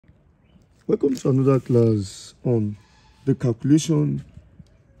Welcome to another class on the calculation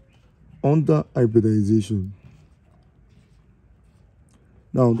under hybridization.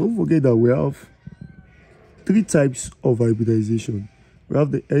 Now, don't forget that we have three types of hybridization. We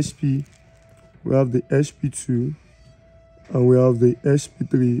have the SP, we have the SP2, and we have the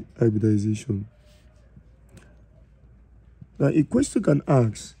SP3 hybridization. Now, a question can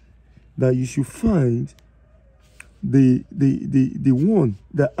ask that you should find the one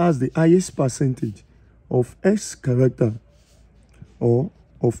that has the highest percentage of X character or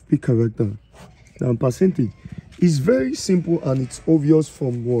of P character. Now, percentage is very simple and it's obvious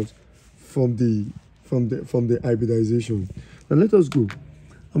from what? From the hybridization. Now let us go.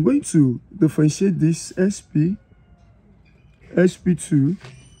 I'm going to differentiate this SP, SP2,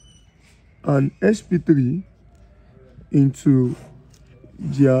 and SP3 into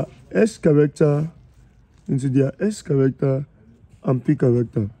their S character, and P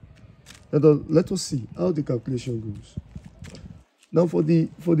character. Let us see how the calculation goes. Now for the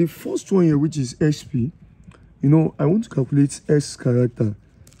first one here, which is SP, I want to calculate S character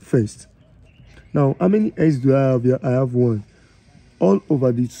first. Now, how many S do I have here? I have 1. All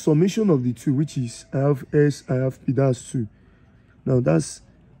over the summation of the 2, which is I have S, I have P, that's 2. Now that's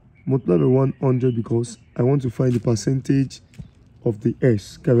multiplied by 100 because I want to find the percentage of the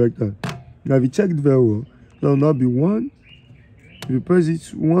S character. Now if you check it very well, that will now be 1. If you press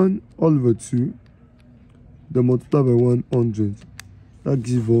it, 1 all over 2, then multiply by 100. That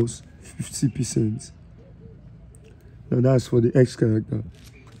gives us 50%. Now that's for the X character.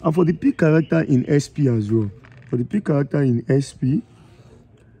 And for the P character in SP as well. For the P character in SP,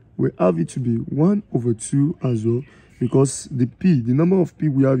 we have it to be 1 over 2 as well. Because the number of P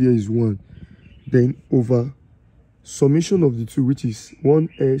we have here is 1. Then over summation of the 2, which is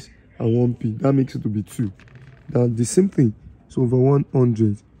 1S and 1P. That makes it to be 2. Now the same thing. So over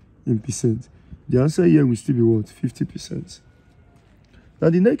 100 in percent. The answer here will still be what? 50%. Now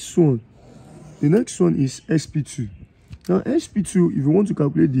the next one is SP2. Now SP2, if you want to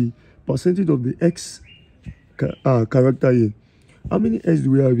calculate the percentage of the X character here, how many S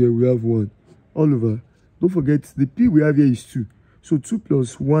do we have here? We have 1 all over. Don't forget the P we have here is 2. So 2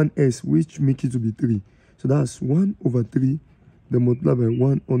 plus 1S, which makes it to be 3. So that's 1 over 3, then multiply by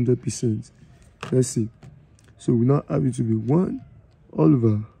 100%. Let's see. So we now have it to be 1 all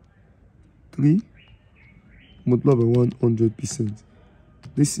over 3, multiply by 100%.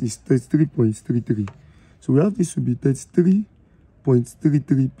 This is 33.33. So we have this to be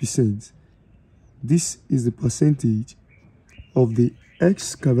 33.33%. This is the percentage of the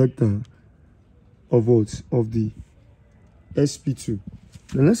X character of what? Of the SP2.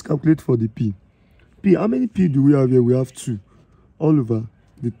 Now let's calculate for the P. P, how many P do we have here? We have 2. All over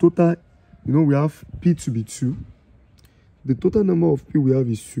the total, we have P to be 2. The total number of P we have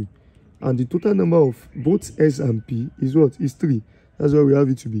is 2. And the total number of both S and P is what? Is 3. That's why we have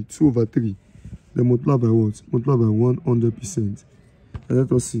it to be 2 over 3. Then multiply by what? Multiply by 100%. And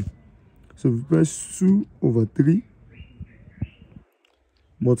let us see. So if we press 2 over 3,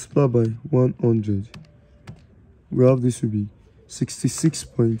 multiply by 100, we have this to be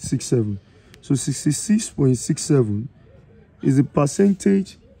 66.67. So 66.67 is the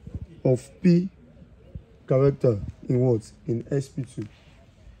percentage of P character in what? In SP2.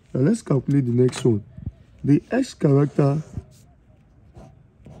 Now let's calculate the next one. The X character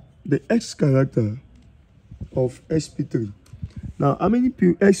of SP3. Now how many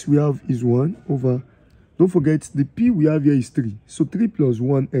P X we have is 1 over, don't forget the P we have here is 3. So 3 plus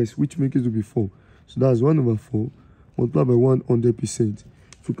 1S, which makes it to be 4. So that's 1 over 4 multiplied by 100%.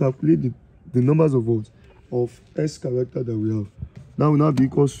 To calculate the numbers of what? Of S character that we have. Now will now be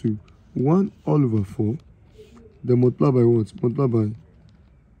equals to 1 all over 4. Then multiply by what? Multiply by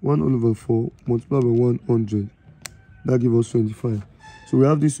 1 all over 4 multiply by 100. That gives us 25. So we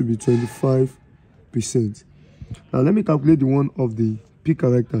have this to be 25%. Now let me calculate the one of the P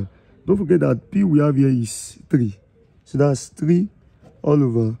character. Don't forget that P we have here is 3. So that's 3 all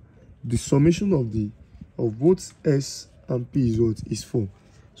over the summation of both S and P is what? Is 4.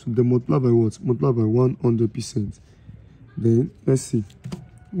 So they multiply by what? Multiply by 100%. Then let's see.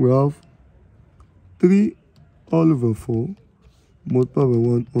 We have 3 all over 4 multiply by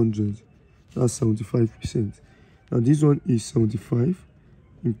 100. That's 75%. Now this one is 75%.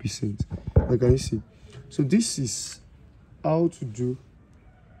 Like I see. So this is how to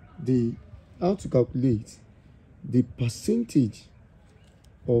calculate the percentage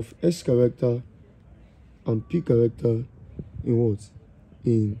of S character and P character in what?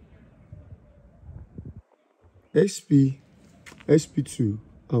 In SP, SP2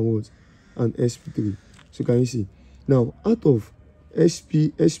 and what? And SP3. So can you see? Now out of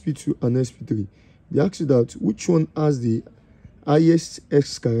SP, SP2, and SP3. They ask you that which one has the highest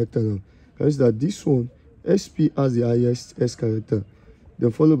S character now. Can you see that this one, SP, has the highest S character,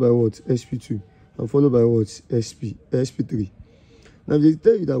 then followed by what? SP2, and followed by what? SP3. Now they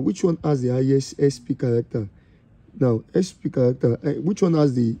tell you that which one has the highest SP character. Now SP character, which one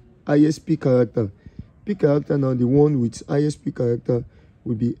has the highest P character? P character, now the one with highest P character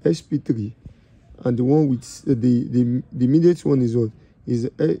will be SP3, and the one with the immediate one is what? Is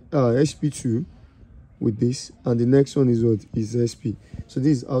SP2 with this, and the next one is what? Is SP. So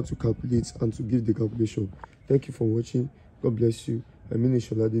this is how to calculate and to give the calculation. Thank you for watching. God bless you. I mean,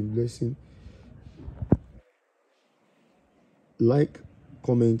 inshallah, the blessing. Like,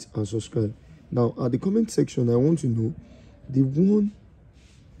 comment, and subscribe. Now at the comment section, I want to know the one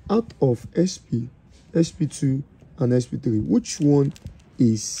out of SP, SP2, and SP3, which one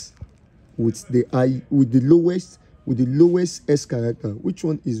is with the lowest S character. Which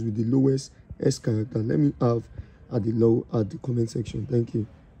one is with the lowest S character? Let me have at the comment section. Thank you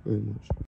very much.